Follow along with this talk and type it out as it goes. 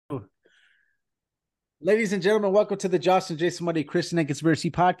Ladies and gentlemen, welcome to the Josh and Jason Monday Christian and Conspiracy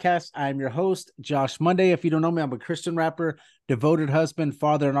Podcast. I'm your host, Josh Monday. If you don't know me, I'm a Christian rapper, devoted husband,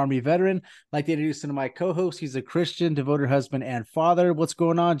 father, and Army veteran. I'd like to introduce him to my co-host. He's a Christian, devoted husband, and father. What's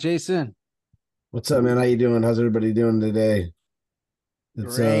going on, Jason? What's up, man? How you doing? How's everybody doing today?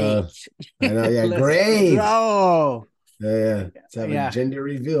 It's Great. I know, yeah, Let's great. go. Yeah. Let's have a Yeah. gender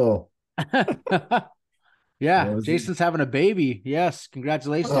reveal. What Yeah. was it? Jason's having a baby. Yes. Oh,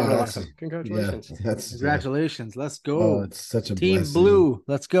 Congratulations. that's Awesome. yeah, Congratulations. that's Congratulations. Let's oh, go. it's such a Team blessing. Blue.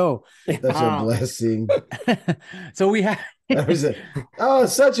 Let's go. Such a Uh, blessing. so we have That was oh,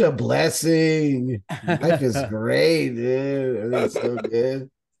 such a blessing. Life is great, dude. Everything's so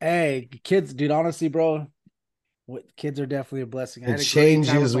good. Hey, kids, dude, honestly, bro, kids are definitely a blessing. I It had a great time with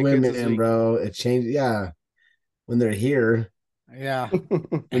changes my kids this women, week. bro. It changes, yeah. When they're here, Yeah.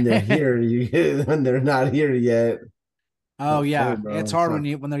 when they're here, you when they're not here yet. Oh Not fun, yeah. bro. It's It's hard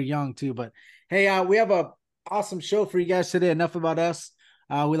not. when they're young too. But hey, we have a awesome show for you guys today. Enough about us.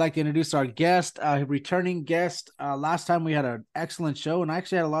 We'd like to introduce our guest, returning guest. Last time we had an excellent show, and I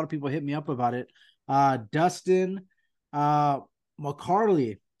actually had a lot of people hit me up about it. Dustin uh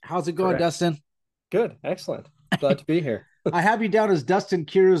Mccarlie. How's it going, Correct. Dustin? Good. Excellent. Glad to be here. I have you down as Dustin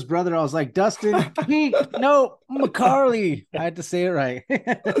Kiru's brother. I was like, Dustin, no, Mccarlie. I had to say it right.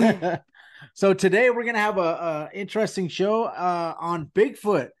 So today we're gonna have a interesting show on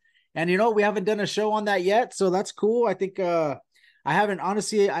Bigfoot, and we haven't done a show on that yet, so that's cool. I think I haven't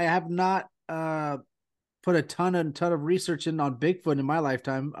honestly, I have not put a ton of research in on Bigfoot in my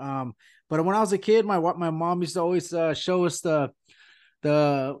lifetime. But when I was a kid, my mom used to always show us the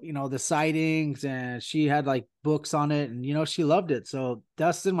sightings, and she had like books on it, and she loved it. So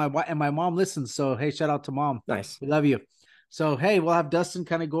Dustin, my mom listens, so hey, shout out to mom. Nice. We love you. So hey, we'll have Dustin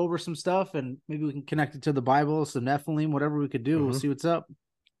kind of go over some stuff, and maybe we can connect it to the Bible, some Nephilim, whatever we could do. We'll see what's up.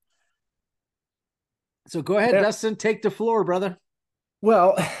 So go ahead, Yeah. Dustin, take the floor, brother.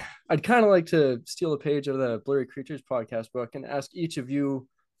 Well, I'd kind of like to steal a page of the Blurry Creatures podcast book and ask each of you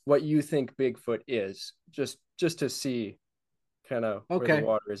what you think Bigfoot is, just to see kind of where the Okay.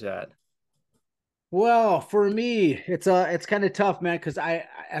 water is at. Well, for me, it's kind of tough, man, because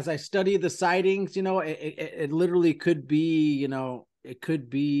as I study the sightings, it literally could be, it could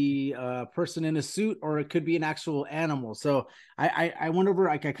be a person in a suit, or it could be an actual animal. So I went over,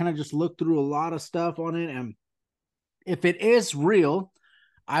 like, I kind of just looked through a lot of stuff on it, and if it is real,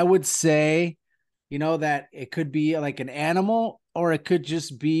 I would say, that it could be like an animal, or it could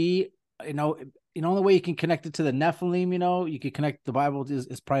just be, the only way you can connect it to the Nephilim, you could connect the Bible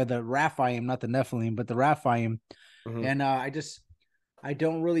is probably the Raphaim, not the Nephilim, but the Raphaim. Mhm. And I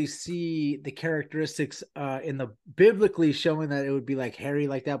don't really see the characteristics in the biblically showing that it would be like hairy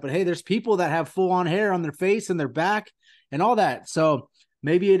like that. But hey, there's people that have full on hair on their face and their back and all that. So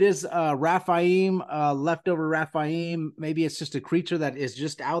maybe it is Raphaim, leftover Raphaim. Maybe it's just a creature that is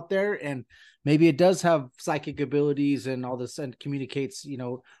just out there, and maybe it does have psychic abilities and all this, and communicates,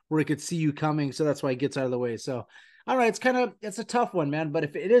 where it could see you coming. So that's why it gets out of the way. So, all right, it's a tough one, man. But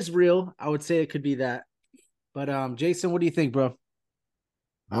if it is real, I would say it could be that. But Jason, what do you think, bro?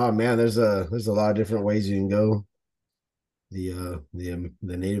 Oh man, there's a lot of different ways you can go. The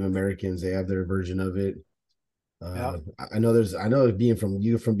Native Americans, they have their version of it. Yeah. I know being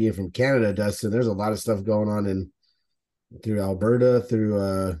from Canada, Dustin, there's a lot of stuff going on in through Alberta, through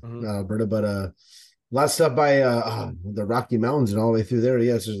Mhm. not Alberta, but a lot of stuff by the Rocky Mountains and all the way through there.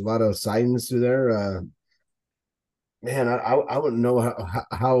 Yes, there's a lot of sightings through there. Man, I wouldn't know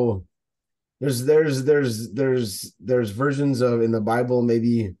how there's versions of in the Bible,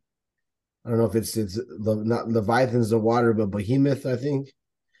 maybe I don't know if it's not Leviathan's the water, but Behemoth, I think.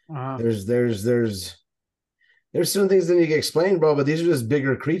 Uh-huh. There's some things that you can explain, bro, but these are just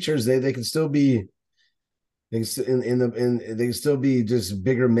bigger creatures. They can still be they can still be just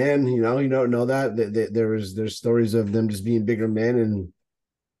bigger men. You don't know that. There's stories of them just being bigger men, and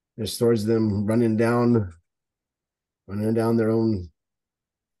there's stories of them running down their own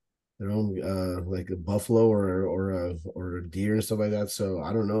like a buffalo or a deer and stuff like that. So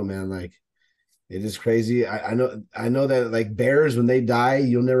I don't know, man. Like it is crazy. I know that like bears, when they die,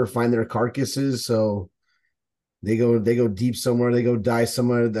 you'll never find their carcasses. So they go deep somewhere, they go die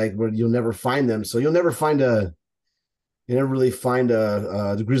somewhere like where you'll never find them. So you never really find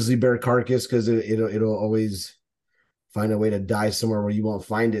the grizzly bear carcass, because it'll always find a way to die somewhere where you won't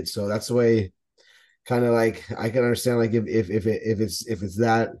find it. So that's the way, kind of like, I can understand, like if it's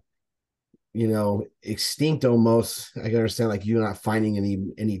that, extinct almost. I can understand like you're not finding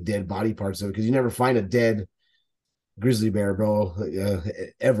any dead body parts of it, because you never find a dead grizzly bear, bro,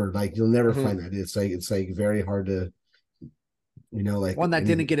 ever. Like you'll never Mhm. find that. It's like very hard to like one that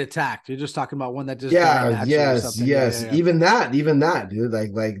didn't anything. get attacked. You're just talking about one that just died Yeah, naturally or yes, something. Yeah, yes. yeah, yeah. Even that, dude.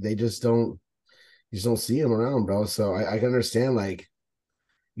 Like they just don't, you just don't see them around, bro. So I can understand like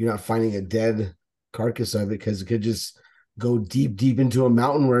you're not finding a dead carcass of it because it could just go deep, deep into a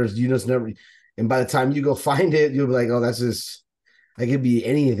mountain where you just never. And by the time you go find it, you'll be like, oh, that's just. It could be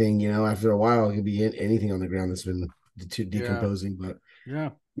anything, after a while, it could be anything on the ground that's been Yeah. decomposing. But Yeah.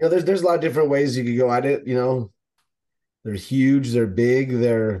 there's a lot of different ways you could go at it. They're huge, they're big,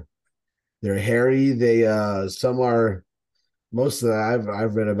 they're hairy. They some are most of that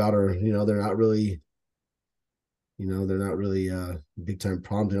I've read about are, they're not really big time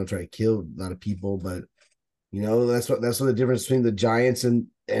problems. They don't try to kill a lot of people, but that's what the difference between the giants and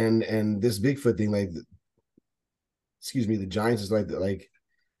this Bigfoot thing. Like, excuse me, the giants is like the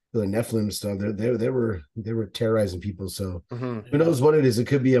Nephilim stuff. They were terrorizing people. So who knows what it is? It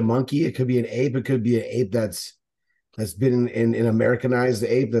could be a monkey. It could be an ape. It could be an ape that's been in Americanized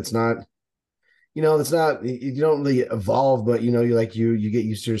ape. That's not. It's not. You don't really evolve, but you like you get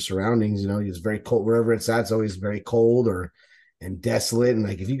used to your surroundings. It's very cold wherever it's at. It's always very cold and desolate. And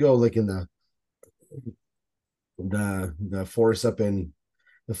like if you go like in the forests up in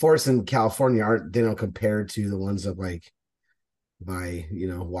the forests in California they don't compare to the ones up like by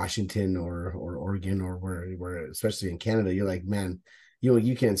Washington or Oregon or where especially in Canada. You're like, man,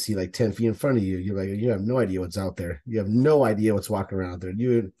 you can't see like 10 feet in front of you. You're like, you have no idea what's out there. You have no idea what's walking around out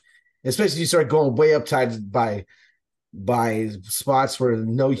there. Especially you start going way up tied by spots where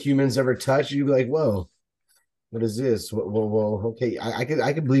no humans ever touch. You'd be like, whoa, what is this? Well, okay, I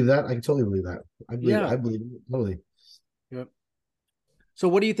could believe that. I could totally believe that. I believe it totally. Yep. So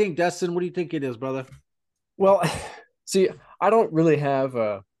what do you think, Dustin? What do you think it is, brother? Well, see, I don't really have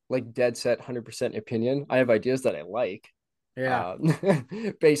a like dead set 100% opinion. I have ideas that I like. Yeah.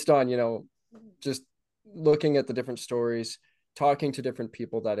 Based on, just looking at the different stories, talking to different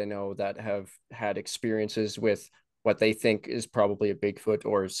people that I know that have had experiences with what they think is probably a Bigfoot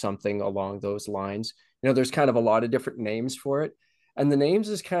or something along those lines. There's kind of a lot of different names for it. And the names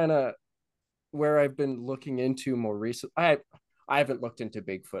is kind of where I've been looking into more recently. I haven't looked into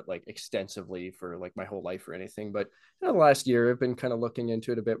Bigfoot like extensively for like my whole life or anything, but the last year I've been kind of looking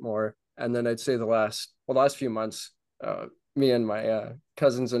into it a bit more. And then I'd say the last few months, me and my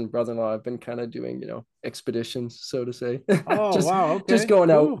cousins and brother-in-law have been kind of doing, expeditions, so to say. Oh, just wow. Okay. just going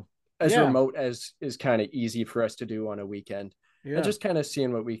out Cool. as Yeah. remote as is kind of easy for us to do on a weekend. Yeah. And just kind of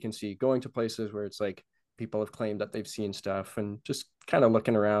seeing what we can see, going to places where it's like people have claimed that they've seen stuff, and just kind of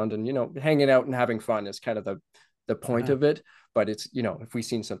looking around and hanging out and having fun is kind of the point of it. But it's if we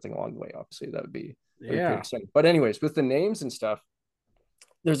seen something along the way, obviously that'd be pretty exciting. But anyways, with the names and stuff,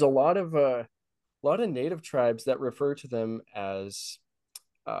 there's a lot of native tribes that refer to them as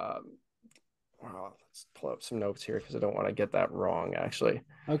let's pull up some notes here because I don't want to get that wrong actually.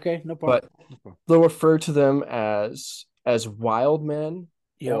 Okay, no problem. But they'll refer to them as Wildman,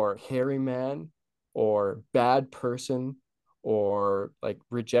 Yep. or hairy man, or bad person, or like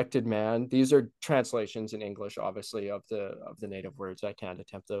rejected man. These are translations in English, obviously, of the native words. I can't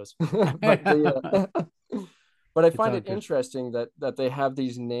attempt those, but but I find it interesting that they have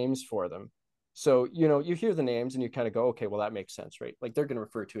these names for them. So you hear the names and you kind of go, okay, well that makes sense, right? Like they're going to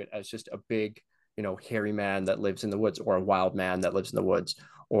refer to it as just a big, hairy man that lives in the woods, or a wild man that lives in the woods,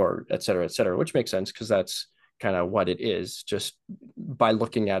 or et cetera, which makes sense because that's kind of what it is, just by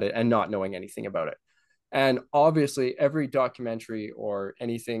looking at it and not knowing anything about it. And obviously every documentary or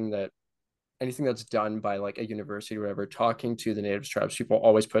anything that's done by like a university or whatever, talking to the native tribes people,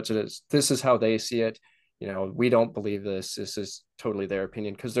 always puts it as, this is how they see it. We don't believe this is totally their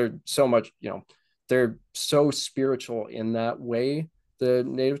opinion, because they're so much, they're so spiritual in that way, the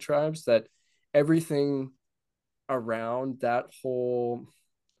native tribes, that everything around that whole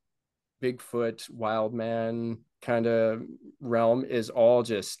Bigfoot, wild man kind of realm is all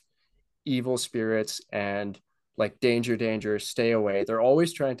just evil spirits and like danger, stay away. They're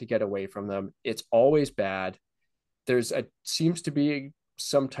always trying to get away from them. It's always bad. Seems to be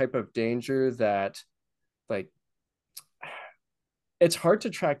some type of danger that, like, it's hard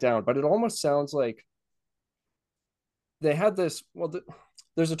to track down, but it almost sounds like they had this. Well,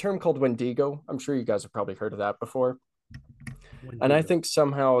 there's a term called Wendigo. I'm sure you guys have probably heard of that before. Wendigo. And I think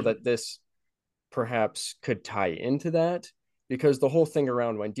somehow that this perhaps could tie into that, because the whole thing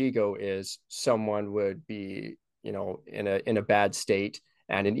around Wendigo is someone would be, in a bad state,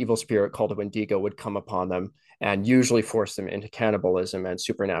 and an evil spirit called a Wendigo would come upon them and usually force them into cannibalism and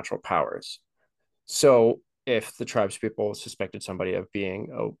supernatural powers. So if the tribes people suspected somebody of being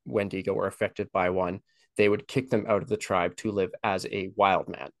a Wendigo or affected by one, they would kick them out of the tribe to live as a wild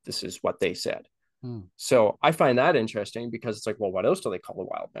man. This is what they said. So I find that interesting because it's like, well, what else do they call a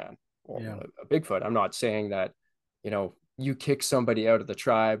wild man? Well, Yeah. a Bigfoot. I'm not saying that, you kick somebody out of the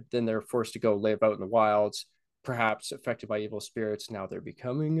tribe, then they're forced to go live out in the wilds, perhaps affected by evil spirits. Now they're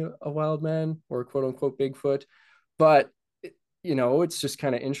becoming a wild man or quote unquote Bigfoot. But, it's just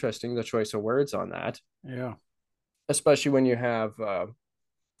kind of interesting, the choice of words on that. Yeah. Especially when you have, who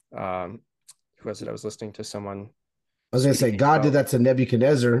was it? I was listening to someone I was gonna say speaking God did about, that to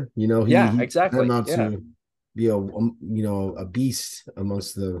Nebuchadnezzar. yeah, He turned him exactly. out Yeah. to be a beast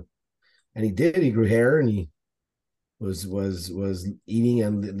amongst and he did. He grew hair and he was eating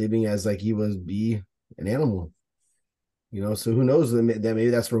and living as like he was be an animal. So who knows that maybe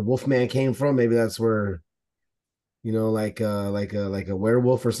that's where Wolfman came from. Maybe that's where like a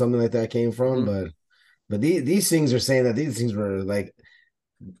werewolf or something like that came from. Mm-hmm. But these things are saying that these things were like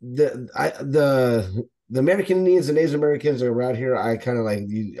the American Indians and Native Americans are around here. I kind of like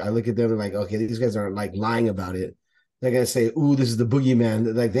I look at them and like, okay, these guys aren't like lying about it. They're gonna say, "Ooh, this is the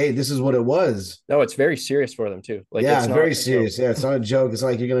boogeyman." Like, this is what it was. No, it's very serious for them too. Like, Yeah, it's it's not very a joke. serious. Yeah, it's not a joke. It's not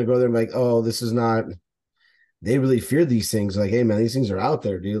like you're gonna go there and be like, "Oh, this is not." They really fear these things. Like, hey, man, these things are out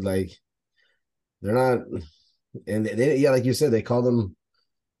there, dude. Like, they're not. And yeah, like you said, they call them.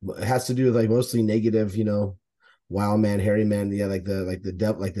 It has to do with like mostly negative, wild man, hairy man. Yeah, like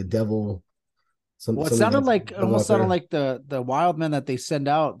the devil. Well, it Something sounded that's like devil almost out sounded there. like the wild man that they send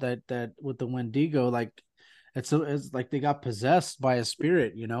out that with the Wendigo, like it's like they got possessed by a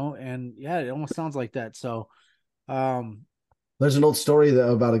spirit, and yeah, it almost sounds like that. So, um, There's an old story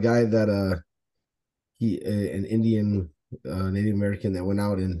about a guy that an Indian Native American that went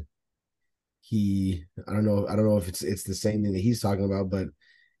out and I don't know if it's the same thing that he's talking about, but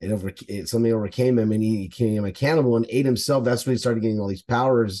something overcame him and he became a cannibal and ate himself. That's when he started getting all these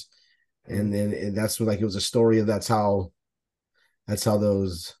powers, and then that's when like it was a story of that's how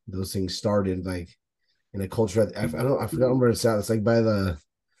those things started, like in a culture. I forgot where it's at. It's like by I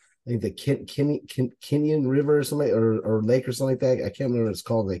think the Kenyan River or something or lake or something like that. I can't remember what it's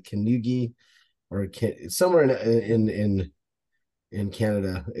called, like Kanugi or it's somewhere in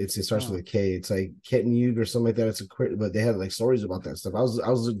Canada. It starts with a K. It's like Kettenug or something like that. But they had like stories about that stuff. I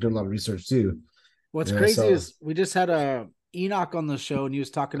was doing a lot of research too, what's and I crazy saw. is we just had a Enoch on the show, and he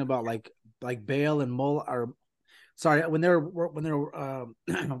was talking about like Baal and Mol, or sorry, when they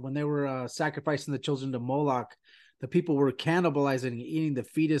were sacrificing the children to Moloch, the people were cannibalizing and eating the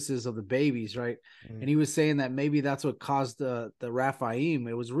fetuses of the babies, right? And he was saying that maybe that's what caused the Raphaim.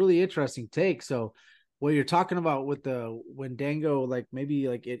 It was really interesting take. So what you're talking about with the Wendigo, like maybe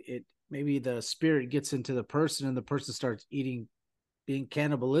like it maybe the spirit gets into the person and the person starts eating, being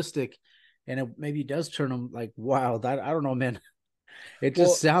cannibalistic, and it maybe does turn them like wild. I don't know, man. It just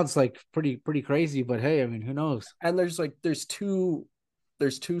Well, sounds like pretty crazy, but hey, I mean, who knows? and there's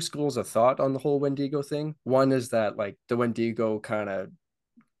two schools of thought on the whole Wendigo thing. One is that like the Wendigo kind of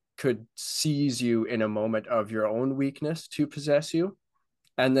could seize you in a moment of your own weakness to possess you.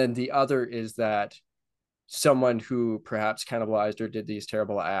 And then the other is that someone who perhaps cannibalized or did these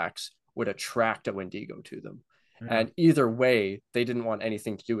terrible acts would attract a Wendigo to them. Yeah. And either way, they didn't want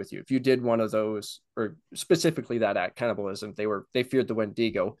anything to do with you. If you did one of those, or specifically that act, cannibalism, they feared the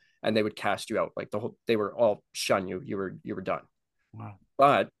Wendigo and they would cast you out. Like they were all shun you. You were done. Wow.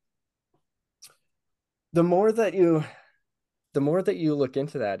 But the more that you look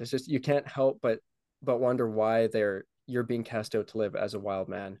into that, it's just you can't help but wonder why you're being cast out to live as a wild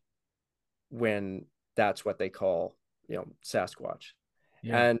man when that's what they call, Sasquatch.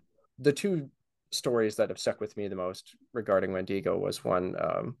 Yeah. And the two stories that have stuck with me the most regarding Wendigo was one,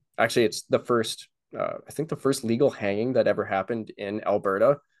 actually it's the first, I think the first legal hanging that ever happened in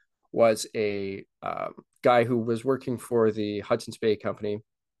Alberta was a guy who was working for the Hudson's Bay Company,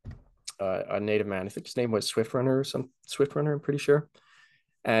 a native man. I think his name was Swift Runner or some Swift Runner, I'm pretty sure.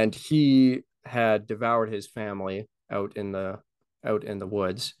 And he had devoured his family out in the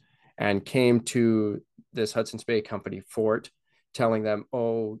woods and came to this Hudson's Bay Company fort telling them,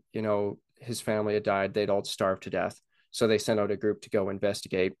 oh, his family had died. They'd all starved to death. So they sent out a group to go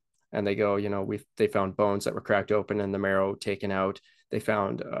investigate. And they go, they found bones that were cracked open and the marrow taken out. They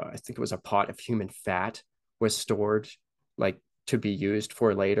found, I think it was a pot of human fat was stored, like to be used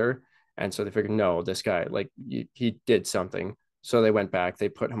for later. And so they figured, no, this guy, like he did something. So they went back, they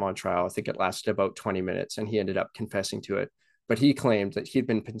put him on trial. I think it lasted about 20 minutes and he ended up confessing to it. But he claimed that he'd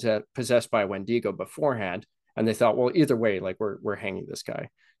been possessed by a Wendigo beforehand. And they thought, well, either way, like we're hanging this guy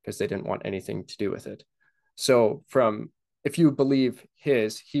because they didn't want anything to do with it. So if you believe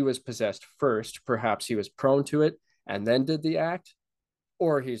he was possessed first, perhaps he was prone to it and then did the act,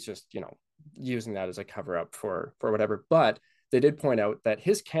 or he's just, using that as a cover up for whatever. But they did point out that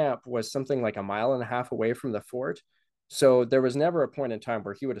his camp was something like a mile and a half away from the fort. So there was never a point in time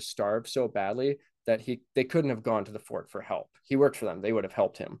where he would have starved so badly that they couldn't have gone to the fort for help. He worked for them. They would have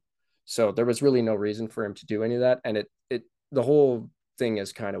helped him. So there was really no reason for him to do any of that. And the whole thing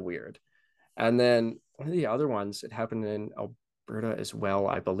is kind of weird. And then one of the other ones, it happened in Alberta as well,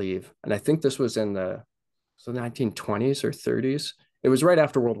 I believe. And I think this was in the 1920s or 30s. It was right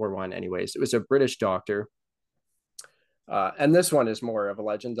after World War I, anyways. It was a British doctor. And this one is more of a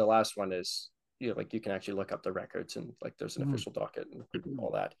legend. The last one is, like you can actually look up the records and like there's an official docket and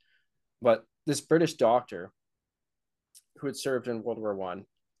all that. But this British doctor who had served in World War I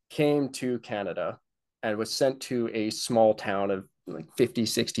came to Canada and was sent to a small town of like 50,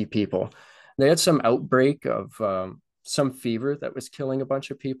 60 people. They had some outbreak of some fever that was killing a bunch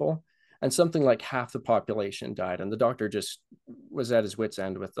of people, and something like half the population died. And the doctor just was at his wit's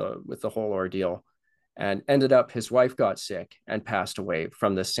end with the whole ordeal, and ended up his wife got sick and passed away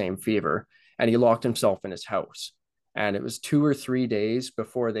from the same fever. And he locked himself in his house. And it was 2 or 3 days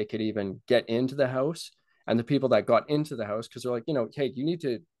before they could even get into the house. And the people that got into the house, because they're like, hey, you need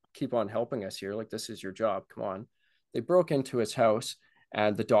to keep on helping us here. Like, this is your job. Come on. They broke into his house,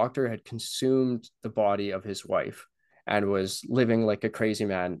 and the doctor had consumed the body of his wife and was living like a crazy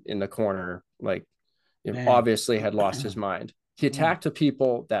man in the corner, like obviously had lost his mind. He attacked the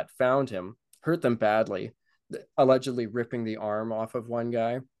people that found him, hurt them badly, allegedly ripping the arm off of one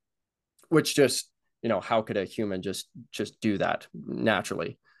guy, which just, how could a human just do that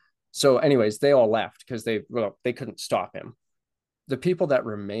naturally? So anyways, they all left because they couldn't stop him. The people that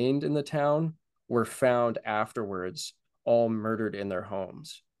remained in the town were found afterwards all murdered in their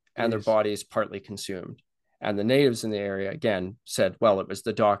homes and their bodies partly consumed. And the natives in the area, again, said, well, it was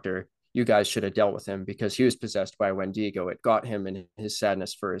the doctor. You guys should have dealt with him because he was possessed by a Wendigo. It got him in his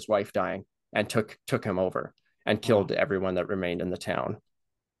sadness for his wife dying and took him over and killed everyone that remained in the town.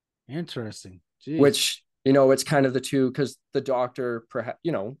 Interesting. Jeez. Which, it's kind of the two, because the doctor, perhaps,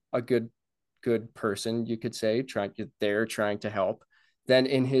 a good person, you could say, trying to help. Then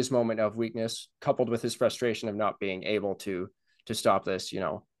in his moment of weakness, coupled with his frustration of not being able to stop this,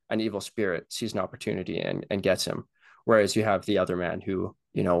 an evil spirit sees an opportunity and gets him. Whereas you have the other man who,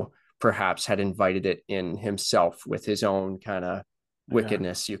 perhaps had invited it in himself with his own kind of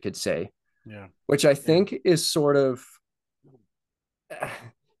wickedness, you could say. Yeah. Which I think is sort of,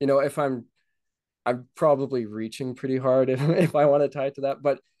 if I'm probably reaching pretty hard if I want to tie it to that.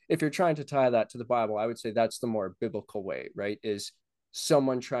 But if you're trying to tie that to the Bible, I would say that's the more biblical way, right? Is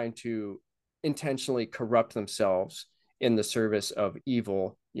someone trying to intentionally corrupt themselves in the service of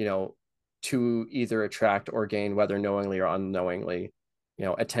evil, to either attract or gain, whether knowingly or unknowingly,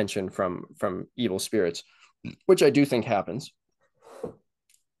 attention from evil spirits, which I do think happens.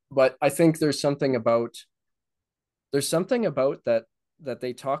 But I think there's something about that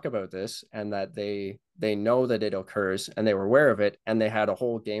they talk about this, and that they know that it occurs, and they were aware of it, and they had a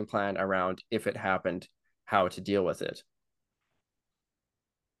whole game plan around, if it happened, how to deal with it.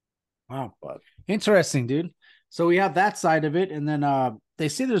 Wow. Interesting, dude. So we have that side of it. And then they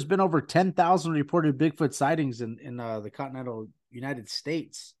say there's been over 10,000 reported Bigfoot sightings in the continental United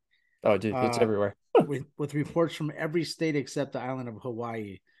States. Oh, dude, it's everywhere. with reports from every state except the island of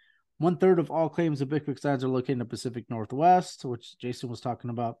Hawaii. 1/3 of all claims of Bigfoot sightings are located in the Pacific Northwest, which Jason was talking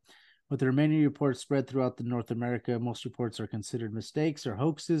about. With the remaining reports spread throughout the North America, most reports are considered mistakes or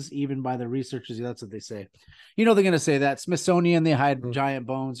hoaxes, even by the researchers. That's what they say. They're going to say that Smithsonian, they hide giant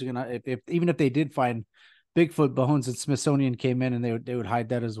bones. You're gonna, even if they did find Bigfoot bones, and Smithsonian came in, and they would hide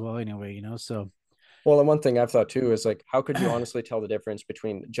that as well anyway. So. Well, and one thing I've thought too is, like, how could you honestly tell the difference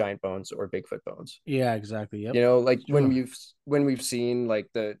between giant bones or Bigfoot bones? Yeah, exactly. Yep. Like when we've seen like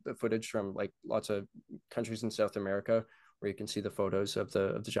the footage from like lots of countries in South America, where you can see the photos of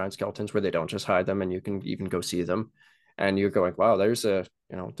the giant skeletons where they don't just hide them, and you can even go see them, and you're going, wow, there's a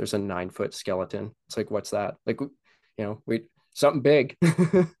 9-foot skeleton. It's like, what's that? Like, we something big.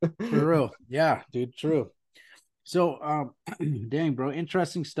 For real. Yeah, dude, true. So dang, bro,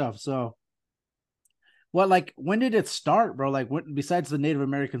 interesting stuff. So when did it start, bro? Like, besides the Native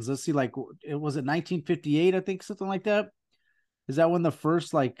Americans, let's see, like, it was 1958, I think, something like that. Is that when the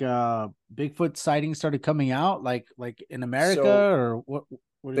first Bigfoot sightings started coming out, like in America, or what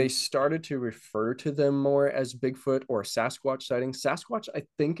they started to refer to them more as Bigfoot or Sasquatch sightings? Sasquatch, I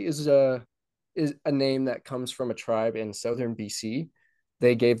think, is a name that comes from a tribe in southern BC.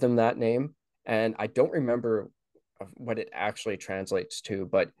 They gave them that name, and I don't remember what it actually translates to,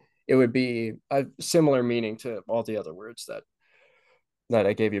 but it would be a similar meaning to all the other words that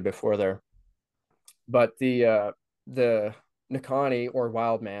I gave you before there. But the Mccarlie or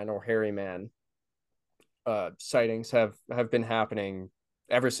Wildman or hairy man sightings have been happening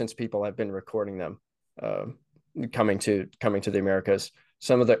ever since people have been recording them, uh, coming to the Americas.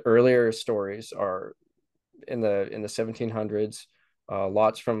 Some of the earlier stories are in the 1700s,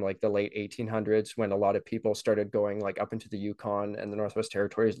 lots from like the late 1800s, when a lot of people started going like up into the Yukon and the Northwest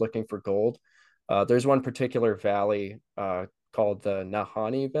Territories looking for gold. There's one particular valley called the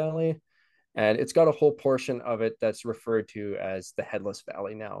Nahanni Valley, and it's got a whole portion of it that's referred to as the Headless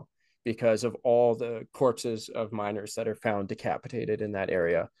Valley now, because of all the corpses of miners that are found decapitated in that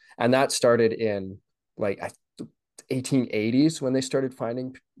area. And that started in like 1880s when they started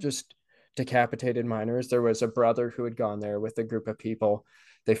finding just decapitated miners. There was a brother who had gone there with a group of people.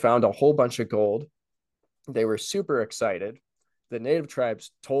 They found a whole bunch of gold. They were super excited. The native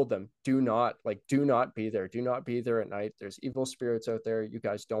tribes told them, do not be there. Do not be there at night. There's evil spirits out there. You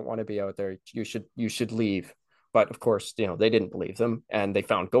guys don't want to be out there. You should leave. But of course, they didn't believe them, and they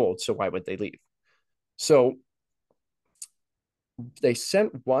found gold. So why would they leave? So they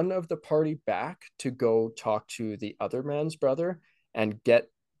sent one of the party back to go talk to the other man's brother and get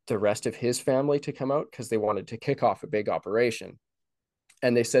the rest of his family to come out, because they wanted to kick off a big operation.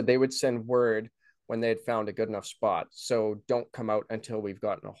 And they said they would send word when they had found a good enough spot. So don't come out until we've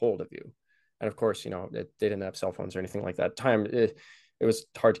gotten a hold of you. And of course, they didn't have cell phones or anything like that. It was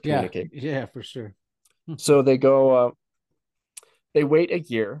hard to communicate. Yeah, for sure. So they go, they wait a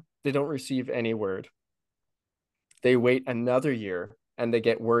year. They don't receive any word. They wait another year, and they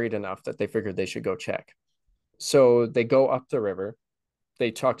get worried enough that they figured they should go check. So they go up the river. They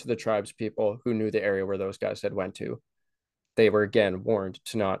talk to the tribes people who knew the area where those guys had went to. They were again warned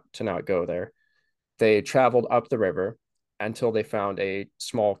to not go there. They traveled up the river until they found a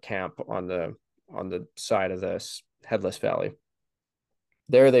small camp on the side of this Headless Valley.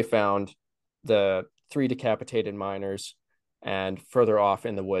 There they found the 3 decapitated miners, and further off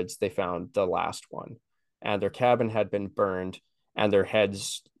in the woods they found the last one, and their cabin had been burned and their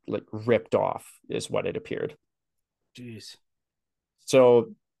heads like ripped off, is what it appeared. Jeez.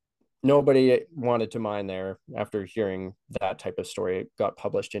 So nobody wanted to mine there after hearing that type of story. It got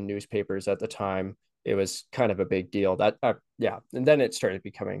published in newspapers at the time. It was kind of a big deal. Yeah. And then it started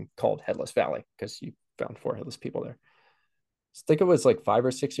becoming called Headless Valley because you found 4 headless people there. So I think it was like 5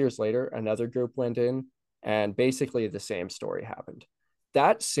 or 6 years later, another group went in, and basically the same story happened.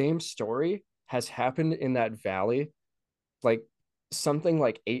 That same story has happened in that valley like something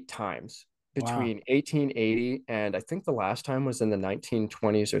like 8 times between 1880 and I think the last time was in the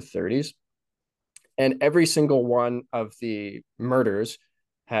 1920s or 30s. And every single one of the murders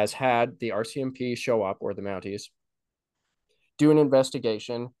has had the RCMP show up, or the Mounties, do an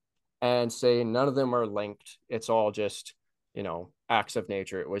investigation and say none of them are linked. It's all just, acts of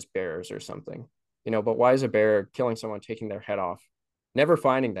nature. It was bears or something, but why is a bear killing someone, taking their head off, never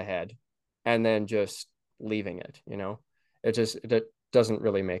finding the head, and then just leaving it? It doesn't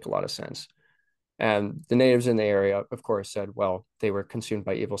really make a lot of sense. And the natives in the area, of course, said, well, they were consumed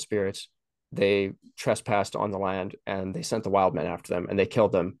by evil spirits. They trespassed on the land, and they sent the Wildman after them, and they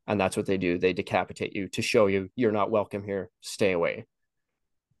killed them. And that's what they do. They decapitate you to show you you're not welcome here. Stay away.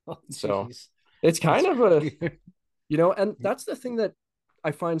 Oh, so it's kind of and that's the thing that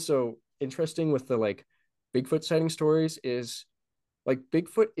I find so interesting with the like Bigfoot sighting stories is like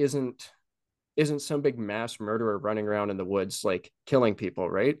Bigfoot isn't some big mass murderer running around in the woods like killing people,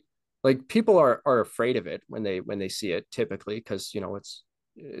 right? Like people are afraid of it when they see it, typically, because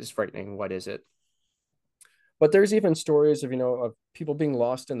it's frightening. What is it? But there's even stories of people being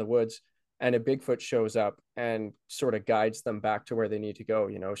lost in the woods, and a Bigfoot shows up and sort of guides them back to where they need to go.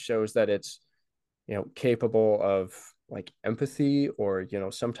 Shows that it's capable of like empathy, or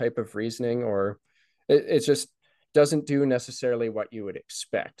some type of reasoning, or it just doesn't do necessarily what you would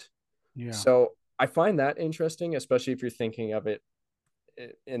expect. Yeah. So I find that interesting, especially if you're thinking of it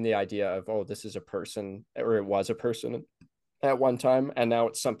in the idea of, oh, this is a person, or it was a person at one time, and now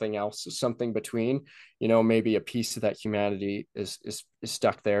it's something else, something between. Maybe a piece of that humanity is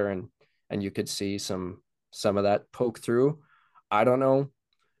stuck there, and you could see some of that poke through. I don't know,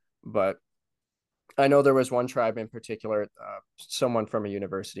 but I know there was one tribe in particular. Someone from a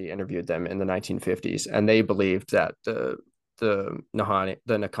university interviewed them in the 1950s, and they believed that the Nahanni,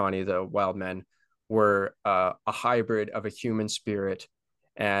 the Mccarlie, the Wildmen, were a hybrid of a human spirit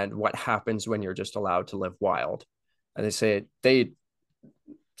and what happens when you're just allowed to live wild. And they said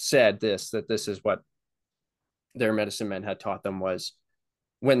that this is what their medicine men had taught them, was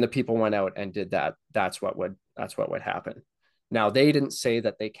when the people went out and did that, that's what would happen. Now, they didn't say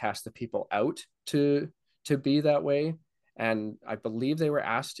that they cast the people out to be that way, and I believe they were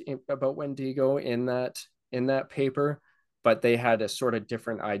asked about Wendigo in that paper, but they had a sort of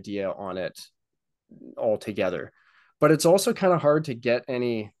different idea on it altogether. But it's also kind of hard to get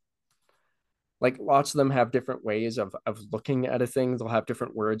any, like lots of them have different ways of looking at a thing. They'll have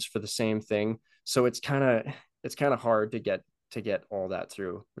different words for the same thing. So it's kind of hard to get all that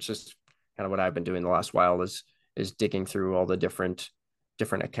through, which is kind of what I've been doing the last while is digging through all the different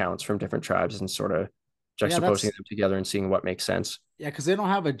accounts from different tribes and sort of Yeah, juxtaposing them together and seeing what makes sense. yeah, because they don't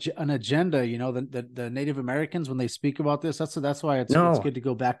have an agenda. You know, the Native Americans, when they speak about this, that's why it's No, good to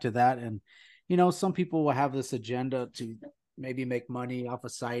go back to that. And some people will have this agenda to maybe make money off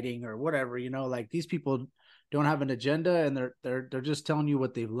of sighting or whatever. Like these people don't have an agenda, and they're just telling you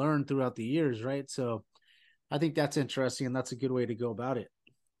what they've learned throughout the years, right? So I think that's interesting, and that's a good way to go about it.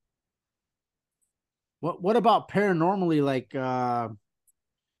 What about paranormally? Like,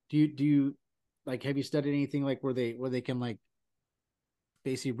 do you like, have you studied anything like where they can like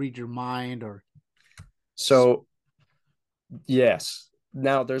basically read your mind or? so yes.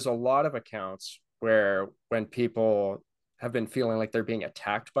 Now there's a lot of accounts where when people have been feeling like they're being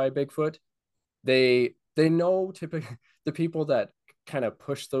attacked by Bigfoot, they know typically the people that kind of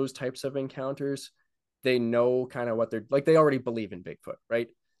push those types of encounters, they know kind of what they're like, they already believe in Bigfoot, right?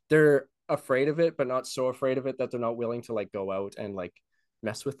 They're afraid of it, but not so afraid of it that they're not willing to like go out and like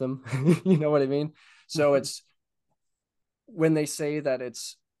mess with them. You know what I mean? So it's when they say that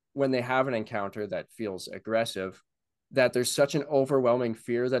it's when they have an encounter that feels aggressive, that there's such an overwhelming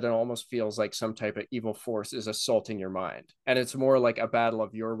fear that it almost feels like some type of evil force is assaulting your mind. And it's more like a battle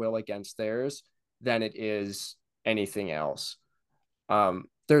of your will against theirs than it is anything else.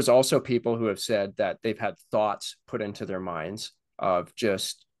 There's also people who have said that they've had thoughts put into their minds of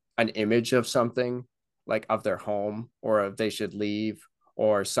just an image of something, like of their home, or if they should leave,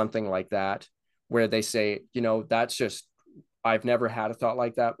 or something like that, where they say, that's just, I've never had a thought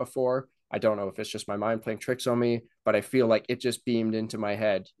like that before. I don't know if it's just my mind playing tricks on me, but I feel like it just beamed into my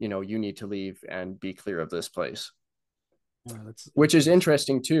head, you need to leave and be clear of this place. Yeah, that's Which is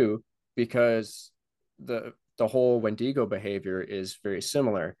interesting. interesting too, because the whole Wendigo behavior is very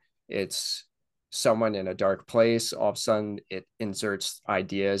similar. It's someone in a dark place, all of a sudden it inserts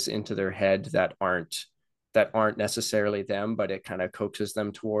ideas into their head that aren't necessarily them, but it kind of coaxes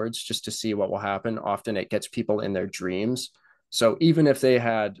them towards just to see what will happen. Often it gets people in their dreams. So even if they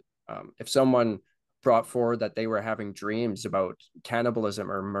had, if someone brought forward that they were having dreams about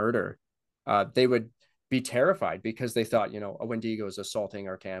cannibalism or murder, they would be terrified because they thought, a Wendigo is assaulting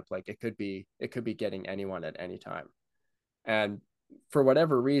our camp. Like it could be getting anyone at any time. And for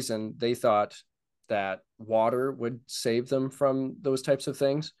whatever reason, they thought that water would save them from those types of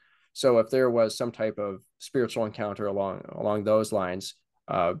things. So if there was some type of spiritual encounter along those lines,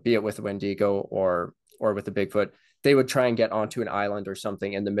 be it with a Wendigo or with a Bigfoot, they would try and get onto an island or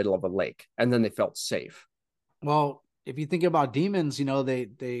something in the middle of a lake, and then they felt safe. Well, if you think about demons, they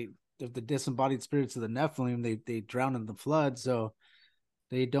the disembodied spirits of the Nephilim, they drown in the flood, so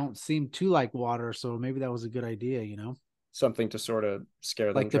they don't seem too like water. So maybe that was a good idea. Something to sort of scare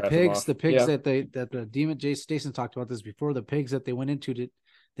them, Like the drive them pigs, off. the pigs Yeah, that the demon Jason talked about this before. The pigs that they went into, they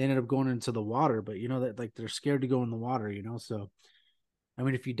ended up going into the water, but that like they're scared to go in the water. So I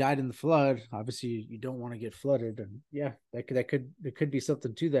mean, if you died in the flood, obviously you don't want to get flooded, and yeah, there could be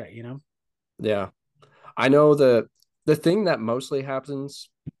something to that. yeah. I know the thing that mostly happens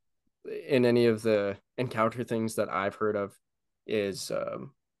in any of the encounter things that I've heard of is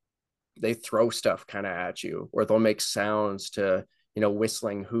they throw stuff kind of at you, or they'll make sounds to,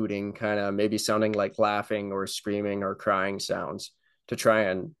 whistling, hooting, kind of maybe sounding like laughing or screaming or crying sounds to try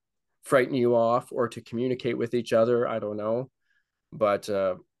and frighten you off or to communicate with each other. I don't know. But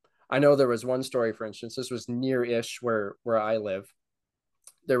I know there was one story, for instance, this was near-ish where I live.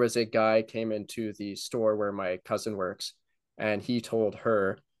 There was a guy came into the store where my cousin works, and he told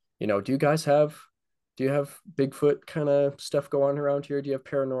her, do you have Bigfoot kind of stuff going around here? Do you have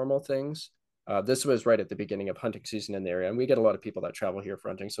paranormal things? This was right at the beginning of hunting season in the area, and we get a lot of people that travel here for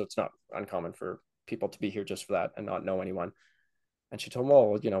hunting, so it's not uncommon for people to be here just for that and not know anyone. And she told him,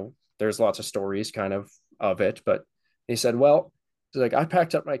 well, there's lots of stories kind of it, but he said, well, he's like, I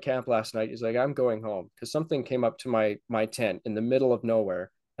packed up my camp last night. He's like, I'm going home because something came up to my tent in the middle of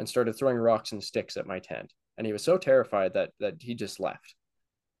nowhere and started throwing rocks and sticks at my tent. And he was so terrified that he just left.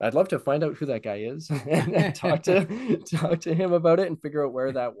 I'd love to find out who that guy is and talk to him about it and figure out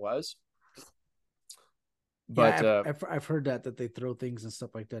where that was. But Yeah, I've heard that they throw things and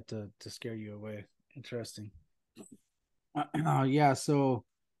stuff like that to scare you away. Interesting. Yeah. So,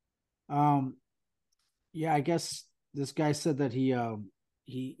 um, yeah, I guess this guy said that he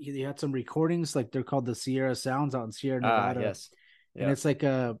had some recordings, like they're called the Sierra Sounds out in Sierra Nevada, yes, and yeah, it's like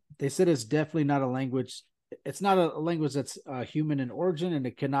they said it's definitely not a language. It's not a language that's human in origin, and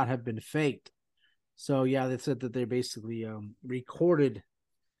it cannot have been faked. So yeah, they said that they basically recorded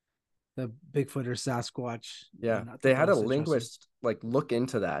the Bigfoot or Sasquatch. Yeah, And I they thought that had a was interesting. linguist like look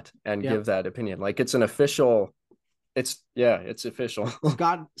into that and Yeah. give that opinion. Like it's an official. It's official.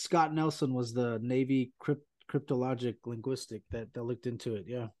 Scott Nelson was the Navy cryptologic linguistic that looked into it.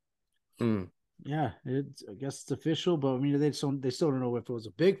 Yeah. Mm. Yeah, I guess it's official, but I mean they still don't know if it was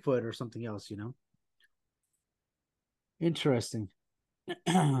a Bigfoot or something else, you know. Interesting.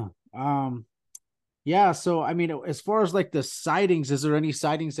 Yeah, so I mean as far as like the sightings, is there any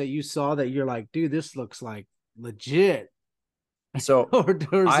sightings that you saw that you're like, dude, this looks like legit? So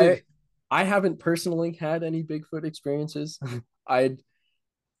Or is I it I haven't personally had any Bigfoot experiences. I'd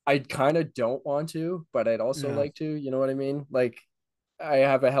I kind of don't want to, but I'd also yeah. like to. You know what I mean? Like I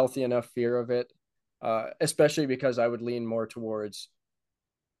have a healthy enough fear of it, especially because I would lean more towards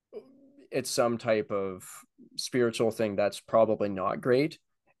it's some type of spiritual thing that's probably not great,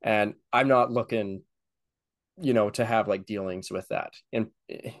 and I'm not looking, to have like dealings with that in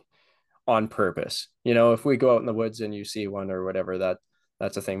on purpose. If we go out in the woods and you see one or whatever,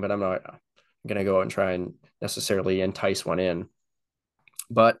 that's a thing, but I'm not gonna go out and try and necessarily entice one in.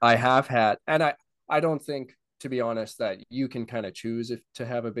 But I have had, and I don't think, to be honest, that you can kind of choose if to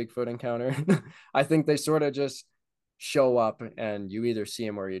have a Bigfoot encounter. I think they sort of just show up and you either see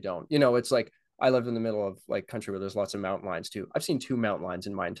them or you don't. It's like I live in the middle of like country where there's lots of mountain lions too. I've seen 2 mountain lions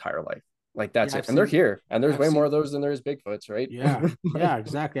in my entire life. Like that's Yeah, it. And they're here. And there's I've way more seen of those than there is Bigfoots, right? yeah, Like, yeah,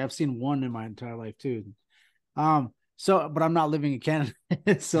 exactly. I've seen one in my entire life too. But I'm not living in Canada,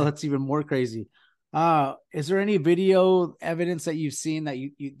 so that's even more crazy. Is there any video evidence that you've seen that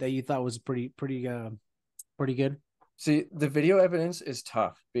you thought was pretty good? see, the video evidence is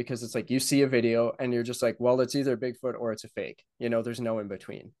tough because it's like you see a video and you're just like, well, it's either Bigfoot or it's a fake. There's no in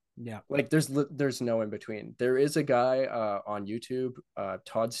between. Yeah. Like there's no in between. There is a guy on YouTube,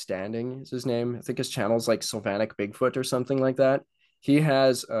 Todd Standing is his name. I think his channel's like Sylvanic Bigfoot or something like that. He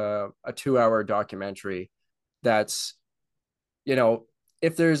has a 2-hour documentary that's, you know,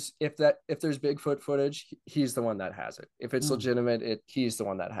 if there's Bigfoot footage, he's the one that has it. If it's Hmm. legitimate, he's the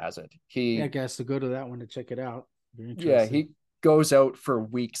one that has it. Yeah, I guess to go to that one to check it out. Very Yeah, interesting. he goes out for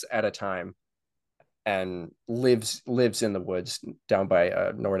weeks at a time and lives in the woods down by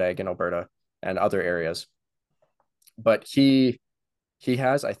Nordegg in Alberta and other areas. But he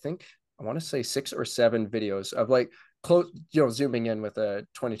has, I think, I want to say 6 or 7 videos of like close, zooming in with a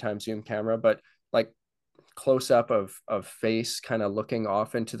 20 times zoom camera, but like close up of face kind of looking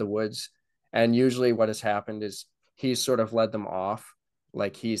off into the woods. And usually what has happened is he's sort of led them off,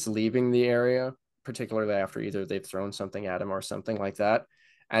 like he's leaving the area, particularly after either they've thrown something at him or something like that.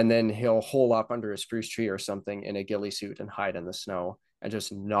 And then he'll hole up under a spruce tree or something in a ghillie suit and hide in the snow and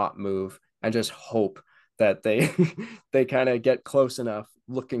just not move and just hope that they they kind of get close enough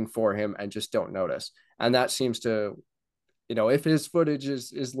looking for him and just don't notice. And that seems to, if his footage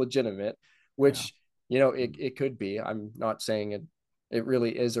is legitimate, Yeah. which it could be. I'm not saying it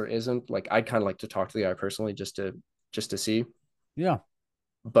really is or isn't. Like I'd kind of like to talk to the guy personally just to see. Yeah.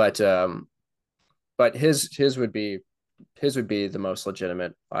 But his would be the most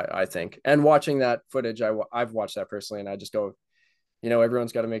legitimate, I think. And watching that footage, I've watched that personally, and I just go,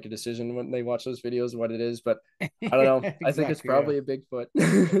 everyone's got to make a decision when they watch those videos what it is. But I don't know. I think it's Exactly. Yeah. probably a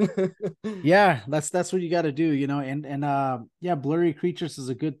Bigfoot. Yeah, that's what you got to do, and yeah, Blurry Creatures is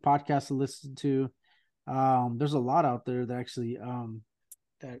a good podcast to listen to. There's a lot out there that actually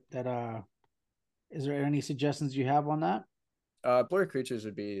that is there any suggestions you have on that? Blurry Creatures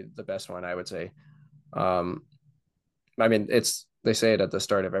would be the best one, I would say. Um, I mean, they say it at the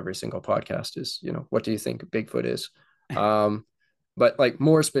start of every single podcast is, what do you think Bigfoot is? Um, but like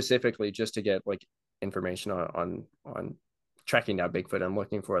more specifically, just to get like information on tracking down Bigfoot and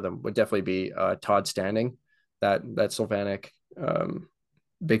looking for them would definitely be Todd Standing, that Sylvanic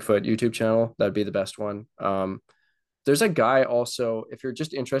Bigfoot YouTube channel. That'd be the best one. There's a guy also, if you're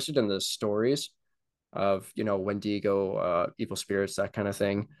just interested in the stories of Wendigo, evil spirits, that kind of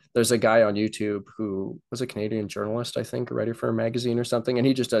thing. There's a guy on YouTube who was a Canadian journalist, I think, ready for a magazine or something, and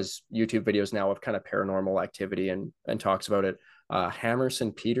he just does YouTube videos now of kind of paranormal activity and talks about it.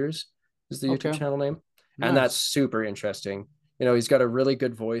 Hammerson Peters is the YouTube Okay, channel name, and that's nice. super interesting. He's got a really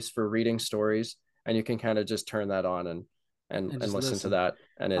good voice for reading stories, and you can kind of just turn that on and and And and just listen to listen. that,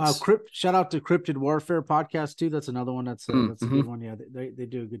 and it's Shout out to Cryptid Warfare podcast too. That's another one that's a mm-hmm. good one. Yeah, they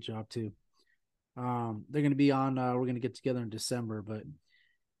do a good job too. They're gonna be on. We're gonna get together in December, but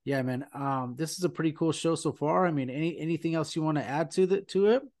yeah, man. This is a pretty cool show so far. I mean, anything else you want to add to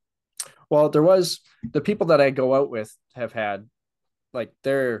it? Well, there was the people that I go out with have had like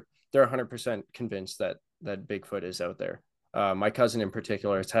they're 100% convinced that Bigfoot is out there. My cousin in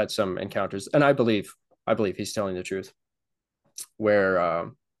particular has had some encounters, and I believe he's telling the truth,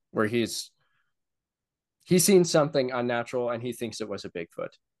 where he's seen something unnatural and he thinks it was a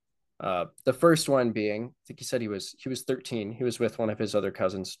Bigfoot. The first one being, I think he said he was 13. He was with one of his other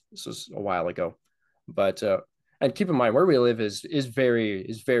cousins. This was a while ago, but and keep in mind where we live is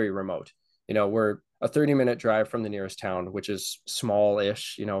very remote. We're a 30-minute drive from the nearest town, which is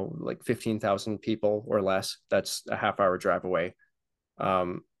small-ish. Like 15,000 people or less. That's a half-hour drive away.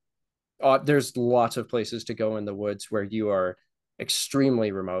 Um, there's lots of places to go in the woods where you are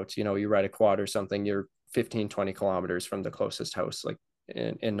extremely remote. You ride a quad or something, you're 15-20 kilometers from the closest house, like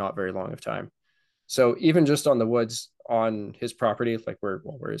in not very long of time. So even just on the woods on his property, like where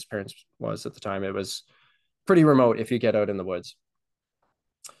his parents was at the time, it was pretty remote if you get out in the woods.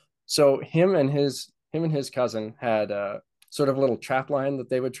 So him and his cousin had a sort of a little trap line that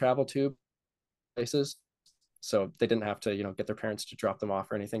they would travel to places, so they didn't have to get their parents to drop them off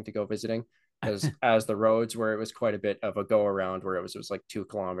or anything to go visiting, as the roads where it was quite a bit of a go around, where it was like 2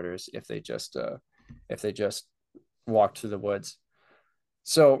 kilometers if they just walked through the woods.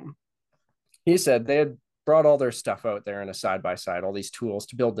 So he said they had brought all their stuff out there in a side by side, all these tools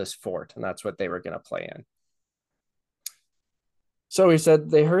to build this fort, and that's what they were going to play in. So he said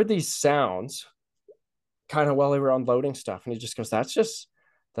they heard these sounds kind of while they were unloading stuff, and he just goes, that's just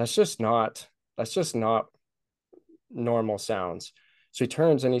not normal sounds. So he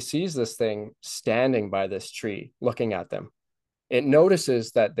turns and he sees this thing standing by this tree looking at them. It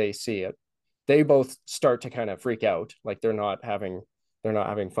notices that they see it. They both start to kind of freak out, like they're not having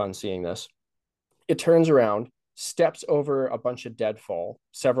fun seeing this. It turns around, steps over a bunch of deadfall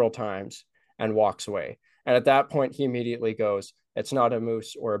several times, and walks away. And at that point, he immediately goes, it's not a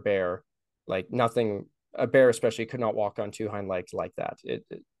moose or a bear. Like nothing, a bear especially could not walk on two hind legs like that.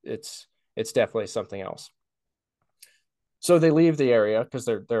 It's definitely something else. So they leave the area because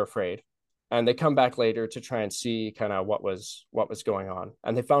they're afraid. And they come back later to try and see kind of what was going on.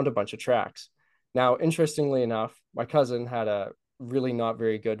 And they found a bunch of tracks. Now, interestingly enough, my cousin had a really not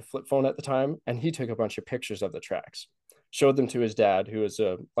very good flip phone at the time, and he took a bunch of pictures of the tracks, showed them to his dad, who is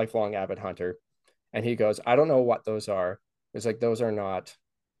a lifelong avid hunter. And he goes, I don't know what those are. It's like, those are not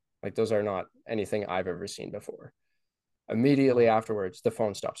anything I've ever seen before. Immediately afterwards, the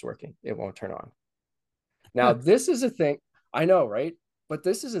phone stops working. It won't turn on. Now, this is a thing, I know, right? But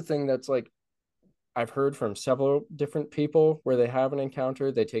this is a thing that's like, I've heard from several different people where they have an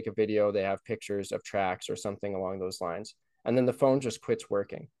encounter, they take a video, they have pictures of tracks or something along those lines, and then the phone just quits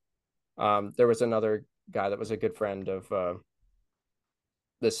working. There was another guy that was a good friend of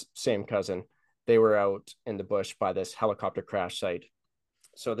this same cousin. They were out in the bush by this helicopter crash site.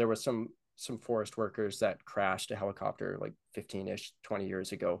 So there was some forest workers that crashed a helicopter like 15-ish, 20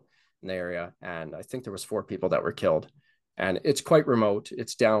 years ago in the area. And I think there was 4 people that were killed. And it's quite remote.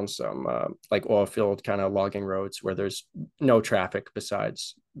 It's down some like oil field kind of logging roads where there's no traffic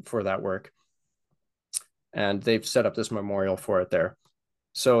besides for that work. And they've set up this memorial for it there.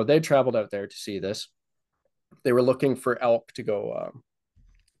 So they traveled out there to see this. They were looking for elk to go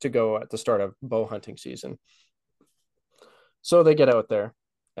at the start of bow hunting season. So they get out there,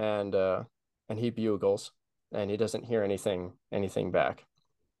 and he bugles, and he doesn't hear anything back.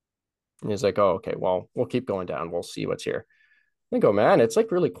 And he's like, oh, okay, well, we'll keep going down. We'll see what's here. They go, man, it's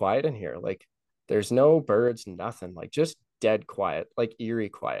like really quiet in here. Like there's no birds, nothing, like just dead quiet, like eerie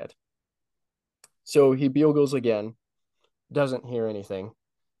quiet. So he bugles again, doesn't hear anything.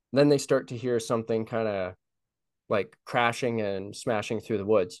 Then they start to hear something kind of like crashing and smashing through the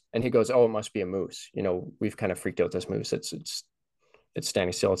woods. And he goes, oh, it must be a moose. We've kind of freaked out this moose. It's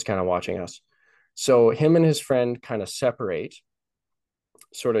standing still. It's kind of watching us. So him and his friend kind of separate,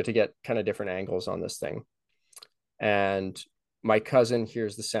 sort of to get kind of different angles on this thing. And my cousin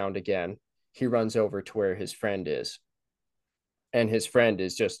hears the sound again. He runs over to where his friend is. And his friend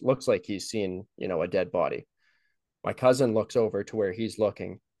looks like he's seen, a dead body. My cousin looks over to where he's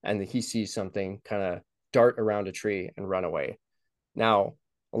looking, and he sees something kind of dart around a tree and run away. Now,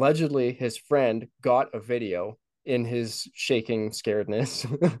 allegedly, his friend got a video in his shaking scaredness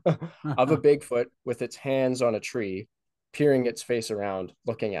of a Bigfoot with its hands on a tree, peering its face around,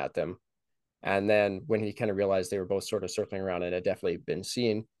 looking at them. And then when he kind of realized they were both sort of circling around and had definitely been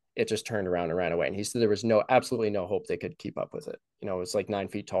seen, it just turned around and ran away. And he said there was absolutely no hope they could keep up with it. It was like 9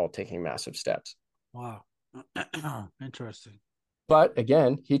 feet tall, taking massive steps. Wow. Interesting. But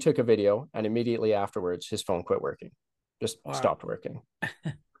again, he took a video, and immediately afterwards, his phone quit working, just stopped working.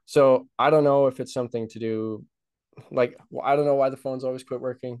 So I don't know if it's something to do like, well, I don't know why the phones always quit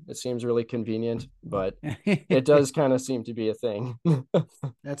working. It seems really convenient, but it does kind of seem to be a thing.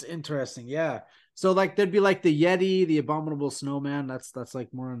 That's interesting. Yeah. So like there'd be like the Yeti, the abominable snowman. That's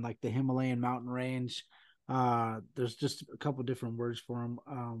like more in like the Himalayan mountain range. There's just a couple different words for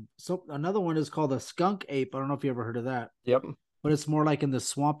them. So another one is called a skunk ape. I don't know if you ever heard of that. Yep. But it's more like in the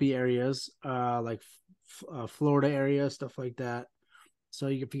swampy areas, like Florida area, stuff like that. So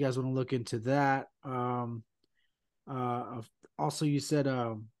if you guys want to look into that, also you said,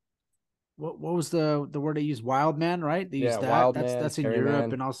 what was the word they used? Wildman, right? They use Yeah, that. wild That's man, that's in scary Europe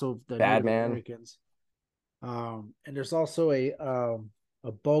man, and also the bad Native man. Americans. And there's also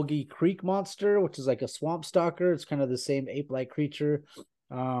a boggy creek monster, which is like a swamp stalker. It's kind of the same ape-like creature.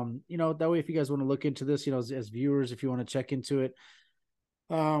 That way, if you guys want to look into this, as viewers, if you want to check into it,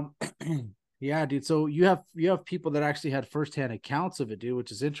 um, yeah, dude. So you have people that actually had firsthand accounts of it, dude,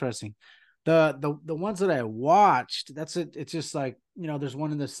 which is interesting. The ones that I watched, that's it. It's just like, there's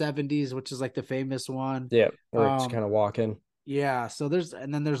one in the 70s, which is like the famous one. Yeah, where it's Um, kind of walking. yeah. So there's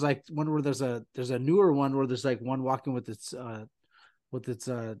like one where there's a newer one where there's like one walking with its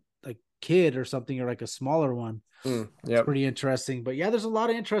like kid or something, or like a smaller one. It's Yep. pretty interesting. But yeah, there's a lot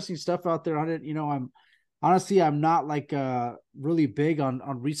of interesting stuff out there on it. I'm not like really big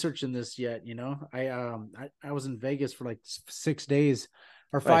on researching this yet. I was in Vegas for like 6 days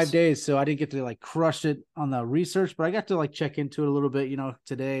or five Nice. days, so I didn't get to like crush it on the research, but I got to like check into it a little bit,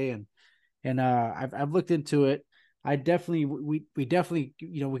 today, and I've looked into it. I definitely we definitely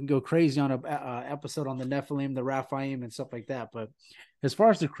we can go crazy on a episode on the Nephilim, the Raphaim, and stuff like that. But as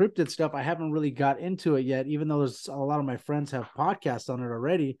far as the cryptid stuff, I haven't really got into it yet, even though there's a lot of my friends have podcasts on it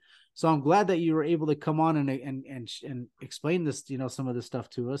already. So I'm glad that you were able to come on and explain this, some of this stuff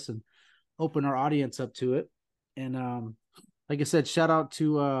to us and open our audience up to it. And like I said, shout out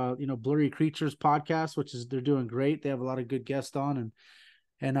to Blurry Creatures podcast, which is they're doing great. They have a lot of good guests on,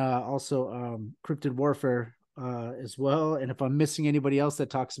 and also Cryptid Warfare as well. And if I'm missing anybody else that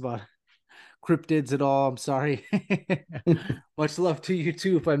talks about cryptids at all, I'm sorry. Much love to you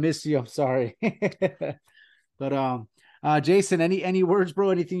too. If I miss you, I'm sorry. But Jason, any words,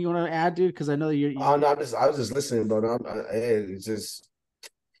 bro? Anything you want to add, dude? Because I know you. Oh no, I was just listening, but it's just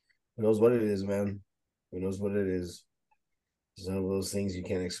who knows what it is, man. Who knows what it is? It's one of those things you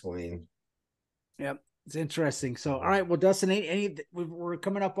can't explain. Yep, it's interesting. So, all right, well, Dustin, we're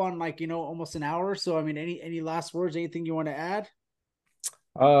coming up on like almost an hour. So, I mean, any last words? Anything you want to add?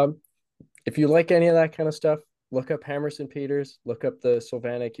 Um, if you like any of that kind of stuff, look up Hammerson Peters, look up the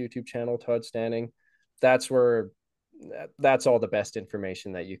Sylvanic YouTube channel, Todd Standing. That's where that's all the best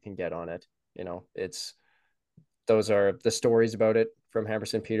information that you can get on it. Those are the stories about it from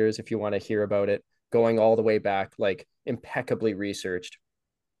Hammerson Peters. If you want to hear about it, going all the way back, like impeccably researched.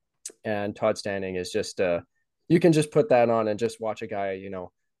 And Todd Standing is just you can just put that on and just watch a guy,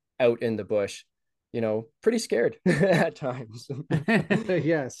 out in the bush, pretty scared at times.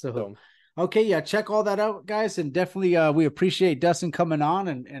 Yeah. So okay, yeah, check all that out, guys, and definitely we appreciate Dustin coming on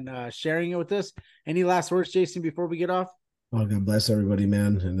and sharing it with us. Any last words, Jason, before we get off? Oh, God bless everybody,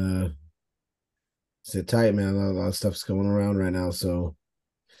 man, and sit tight, man. A lot of stuff's going around right now, so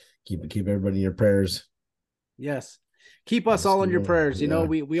keep everybody in your prayers. Yes, keep us all in your prayers. Yeah.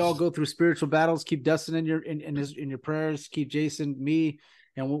 We all go through spiritual battles. Keep Dustin in your prayers. Keep Jason, me,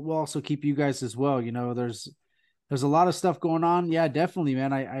 and we'll also keep you guys as well. There's a lot of stuff going on. Yeah, definitely,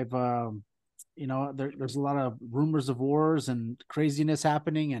 man. I've there's a lot of rumors of wars and craziness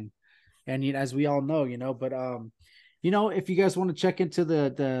happening, and as we all know, but if you guys want to check into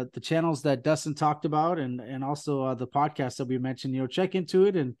the channels that Dustin talked about and also the podcast that we mentioned, check into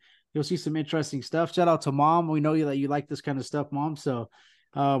it and you'll see some interesting stuff. Shout out to Mom. We know that you like this kind of stuff, Mom. So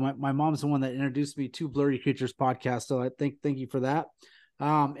my mom's the one that introduced me to Blurry Creatures podcast. So I thank you for that.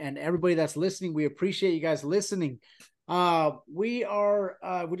 And everybody that's listening, we appreciate you guys listening. We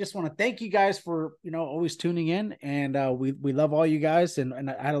just want to thank you guys for, always tuning in, and we love all you guys. And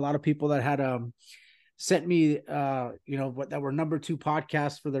I had a lot of people that had, sent me, that were number 2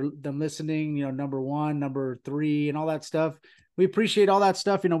 podcasts for them listening, number 1, number 3, and all that stuff. We appreciate all that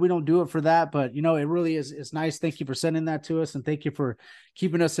stuff. We don't do it for that, but it really is nice. Thank you for sending that to us. And thank you for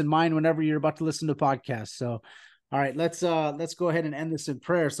keeping us in mind whenever you're about to listen to podcasts. So, all right, let's go ahead and end this in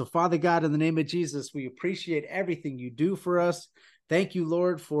prayer. So, Father God, in the name of Jesus, we appreciate everything you do for us. Thank you,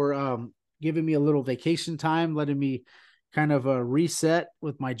 Lord, for giving me a little vacation time, letting me kind of reset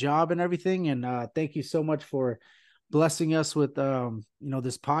with my job and everything. And thank you so much for blessing us with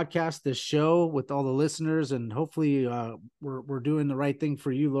this podcast, this show, with all the listeners, and hopefully we're doing the right thing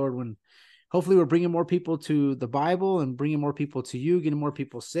for you, Lord, when hopefully we're bringing more people to the Bible and bringing more people to you, getting more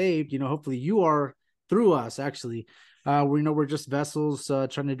people saved. Hopefully you are through us, actually. We know we're just vessels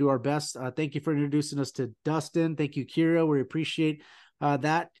trying to do our best. Thank you for introducing us to Dustin. Thank you, Kira. We appreciate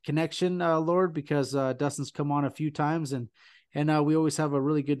that connection, Lord, because Dustin's come on a few times, and we always have a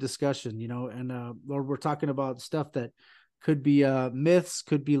really good discussion, and Lord, we're talking about stuff that could be myths,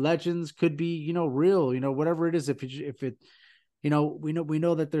 could be legends, could be, real, whatever it is. If it, we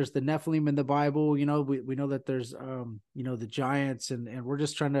know that there's the Nephilim in the Bible, we know that there's, the giants, and we're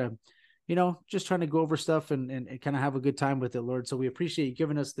just trying to, go over stuff and kind of have a good time with it, Lord. So we appreciate you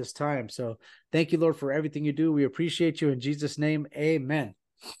giving us this time. So thank you, Lord, for everything you do. We appreciate you in Jesus' name. Amen.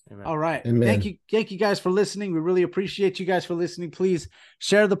 Amen. All right. Amen. Thank you guys for listening. We really appreciate you guys for listening. Please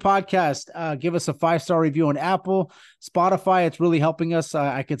share the podcast. Give us a 5-star review on Apple, Spotify. It's really helping us.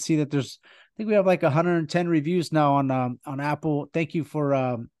 I could see that I think we have like 110 reviews now on Apple. Thank you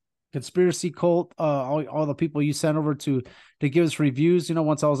for Conspiracy Cult, all the people you sent over to give us reviews,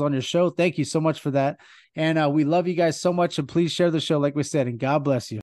 once I was on your show. Thank you so much for that. And we love you guys so much. And please share the show, like we said, and God bless you.